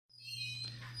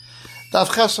Daf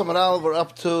Chesam Aral, we're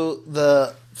up to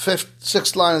the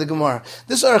sixth line of the Gemara.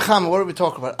 This Arachama, what are we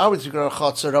talking about? Are we talking about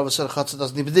Chatzah? Rava said Chatzah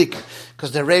doesn't need B'dika,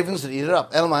 because they're ravens that eat it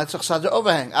up. Elma Yitzchak Sadra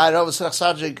overhang. Rava said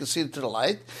Sadra, you can see it to the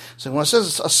light. So the Gemara says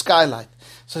it's a skylight.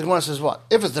 So the Gemara says what?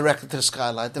 If it's directed to the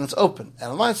skylight, then it's open.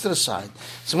 Elma it's to the side.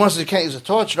 So the Gemara says you can't use a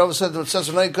torch. Rava said it says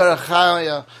why it's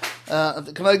similar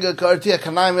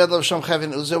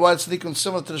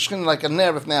to the Shechin like a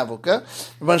ner if avuka.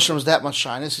 The Rebbeinu Shalom is that much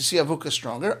shyness. You see avuka is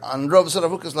stronger. And Rava said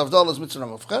avuka is lavdol is mitzvah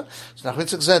mufka. So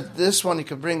Nachmitzvah said this one you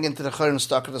can bring into the chayrin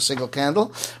stock of a single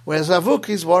candle, whereas avuka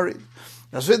is worried.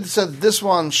 Rasvid said this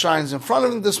one shines in front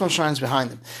of him, this one shines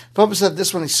behind him. Papa said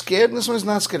this one is scared, and this one is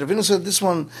not scared. Ravina said this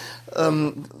one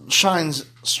shines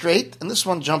straight, and this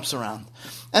one jumps around.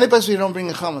 Any place where you don't bring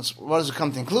the chametz, what does it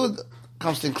come to include? It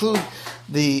comes to include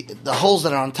the holes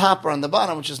that are on top or on the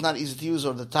bottom, which is not easy to use,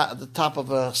 or the top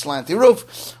of a slanty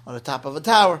roof, or the top of a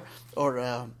tower, or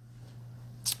a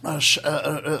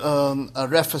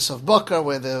refus of bucker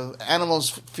where the animals'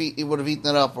 feet would have eaten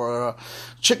it up, or a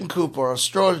chicken coop, or a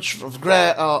storage of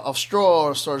straw,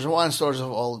 or storage of wine, storage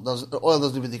of oil. Oil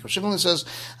doesn't need bedika. Shimon says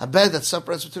a bed that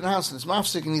separates between the house and its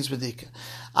mafsik needs bedika.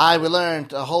 We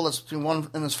learned a hole that's between one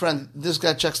and his friend. This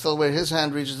guy checks till where his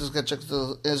hand reaches. This guy checks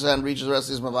till his hand reaches. The rest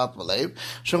is mavat malev.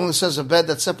 Shimon says a bed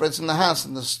that separates in the house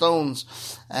and the stones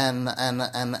and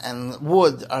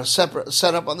wood are separate,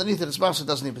 set up underneath it. Its mafsik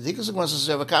doesn't need bedika. So says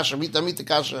you have a kasha, meet the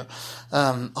kasha,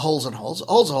 holes and holes.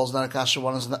 Holes, not a kasha.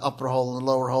 One is in the upper hole and the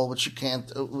lower hole, which you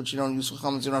don't use for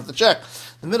comments. You don't have to check.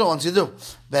 The middle ones you do.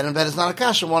 Bed and bed is not a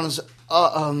kasha. One is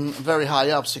very high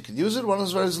up, so you can use it. One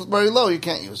is very, very low, you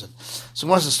can't use it. So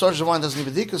once the storage of wine doesn't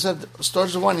need bedika, said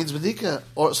storage of wine needs bedika,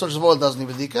 or storage of oil doesn't need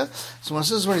bedika. So once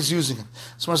this is when he's using it.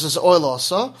 So once this oil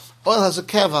also, oil has a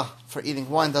keva for eating.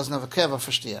 Wine doesn't have a keva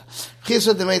for shtia. He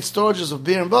said they made storages of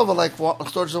beer and bava like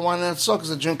storage of wine and it's so because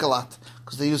they drink a lot,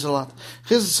 because they use it a lot.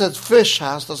 He said fish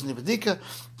house doesn't need bedika.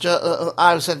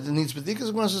 I said it needs bedika.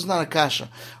 So it's not a kasha.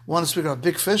 One speaker of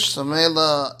big fish, so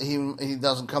mela he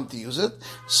doesn't come to use it.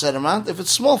 Set amount. If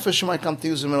it's small fish, he might come to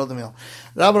use it in the middle of the meal.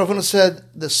 Rabbi Ravuna said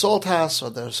the salt house or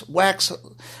there's wax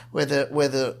where the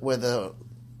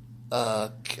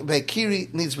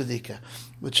bekiri needs bedika,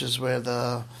 which is where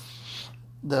the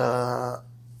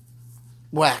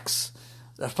wax.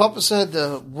 Rav Papa said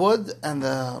the wood and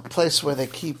the place where they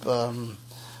keep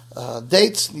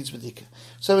dates needs bedika.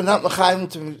 So we're not mechayim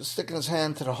to stick in his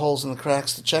hand to the holes and the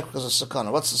cracks to check because of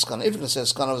sakana. What's the sakana? Even if it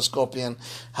says sakana of a scorpion,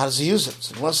 how does he use it?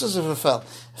 So what says if it fell?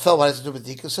 Why does it do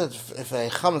bedika? It said if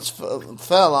a chametz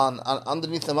fell on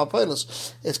underneath the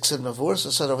mapoilus, it's considered mavur. So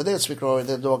it said over there, it's speaker over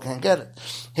there, the dog can't get it.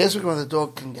 Here's where the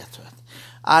dog can get to it.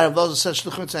 Those said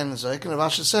shluchim tzayin zoik, and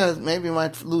Rav said maybe he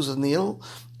might lose a needle,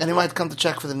 and he might come to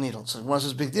check for the needle. So what's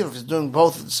his big deal? If he's doing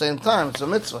both at the same time, it's a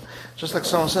mitzvah. Just like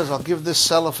someone says, I'll give this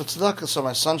seller for tzedakah so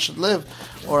my son should live,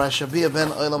 or I should be a ben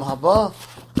olam haba.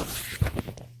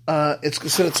 It's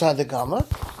considered tzaddik gamar.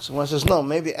 So one says, no,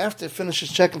 maybe after he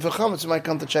finishes checking for chametz, he might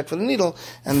come to check for the needle,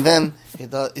 and then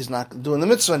he's not doing the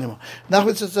mitzvah anymore.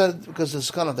 Nachmitzvah said, because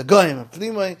it's kind of the goyim.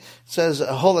 Plimai says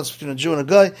a hole that's between a Jew and a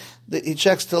guy, he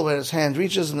checks till where his hand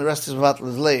reaches, and the rest is about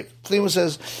his lave. Plimai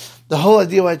says, the whole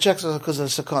idea why he checks is because of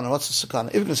the sakana. What's the sakana?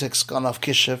 If you can say sakana of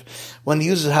kishiv, when he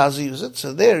uses it, how does he use it?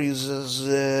 So there he uses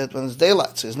it when it's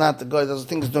daylight. So he's not, the guy doesn't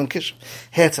think he's doing kishiv.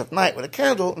 Here it's at night with a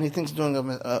candle, and he thinks he's doing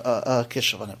a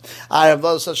kishiv on him. I have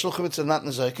those such shluchim not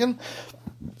nezoikin.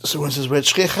 So when it says where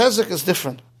shchei chezek is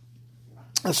different.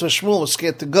 That's where Shmuel was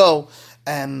scared to go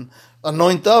and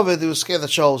anoint David. He was scared that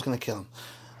Shaul was going to kill him.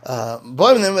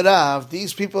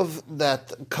 These people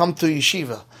that come to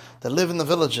yeshiva, that live in the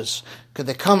villages, could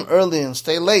they come early and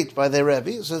stay late by their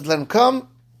Rebbe? He says, let them come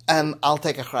and I'll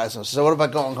take a chayes. So what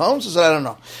about going home? So he said, I don't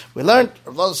know. We learned,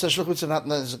 Rav says,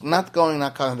 not going,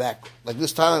 not coming back. Like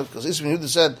this time, because Ismail Yehuda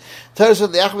said, Torah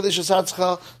said,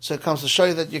 so it comes to show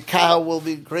you that your cow will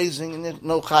be grazing and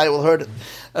no chay will hurt it.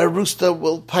 A rooster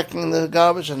will pecking in the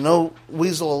garbage and no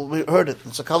weasel will hurt it.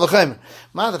 It's a kavachayim.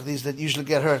 These that usually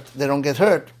get hurt, they don't get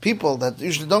hurt. People that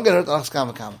usually don't get hurt,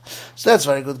 so that's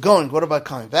very good. Going. What about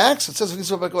coming back? So it says,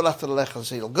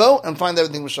 so you'll go and find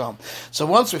everything Misham. So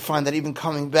once we find that even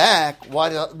coming back, why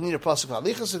do I need a pasuk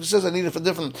alichas? It says I need it for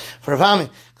Ravami.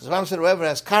 Because Ravami said whoever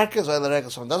has karkas, oil regel.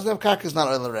 Someone doesn't have karkas, not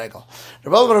oil regel.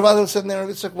 Rav said in there,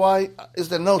 why is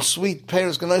there no sweet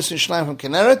pears ganois in Shleim from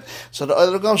Kinneret? So the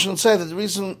oil regel shouldn't say that the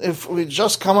reason if we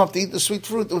just come up to eat the sweet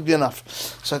fruit, it would be enough.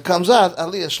 So it comes out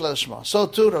aliyah shleshma. So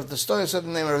too, if the story said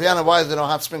in the name of Rav Yana, why is there no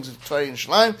hot springs in Tveri and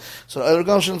Shleim? So the oil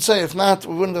regel shouldn't say if not,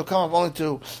 we wouldn't have come up only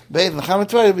to bathe in the Chamet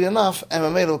Tveri, it would be enough, and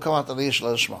Mamela will come out aliyah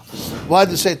shleshma. Why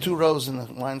do you say 2 rows in the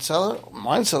wine cellar?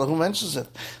 Wine cellar, who mentions it? It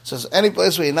says any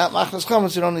place where you're not machnas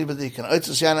chametz, you don't don't need bedika.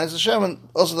 Oitzes Yana Oitzes Shemen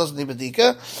also doesn't need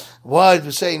bedika. Why do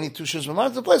we say you need 2 shoes?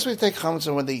 The place where you take chametz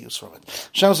and when they use from it.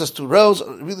 Shem says 2 rows.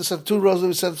 We said 2 rows.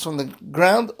 We said it's from the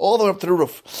ground all the way up to the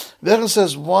roof. Vechan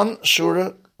says 1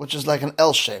 shura, which is like an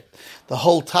L shape, the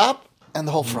whole top and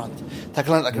the whole front.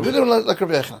 Learn like a video, like a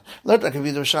Rebbe. Learn like a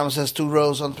video. Shama says 2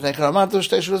 rows on Pnei Karamartu,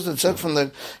 shuras. It's set from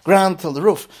the ground till the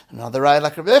roof. And now the right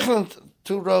like a Rebbe,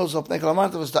 2 rows of Pnei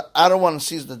Karamartu is the outer one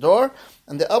sees the door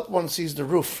and the up one sees the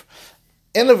roof.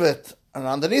 In of it and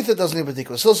underneath it doesn't need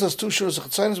bedika. It still says 2 shuras of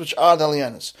chetzanis, which are the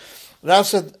alyanis. Rav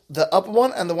said the upper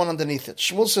one and the one underneath it.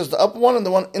 Shmuel says the upper one and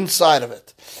the one inside of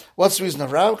it. What's the reason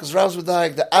of Rav? Because Rav's with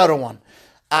the outer one.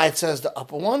 It says the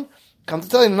upper one. Come to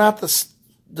tell you, not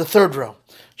the third row.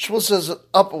 Shmuel says the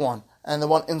upper one and the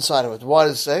one inside of it. Why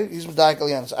does it say? He's Medaik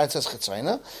Alyanis. It says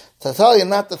Chetzayna. To tell you,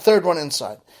 not the third one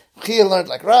inside. Chia learned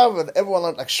like Rav, and everyone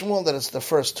learned like Shmuel that it's the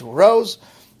first 2 rows,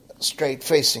 straight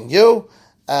facing you.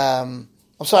 I'm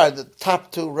sorry, the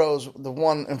top 2 rows, the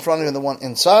one in front of you and the one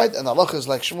inside. And the halacha is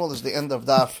like Shmuel is the end of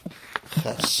Daf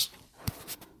Ches.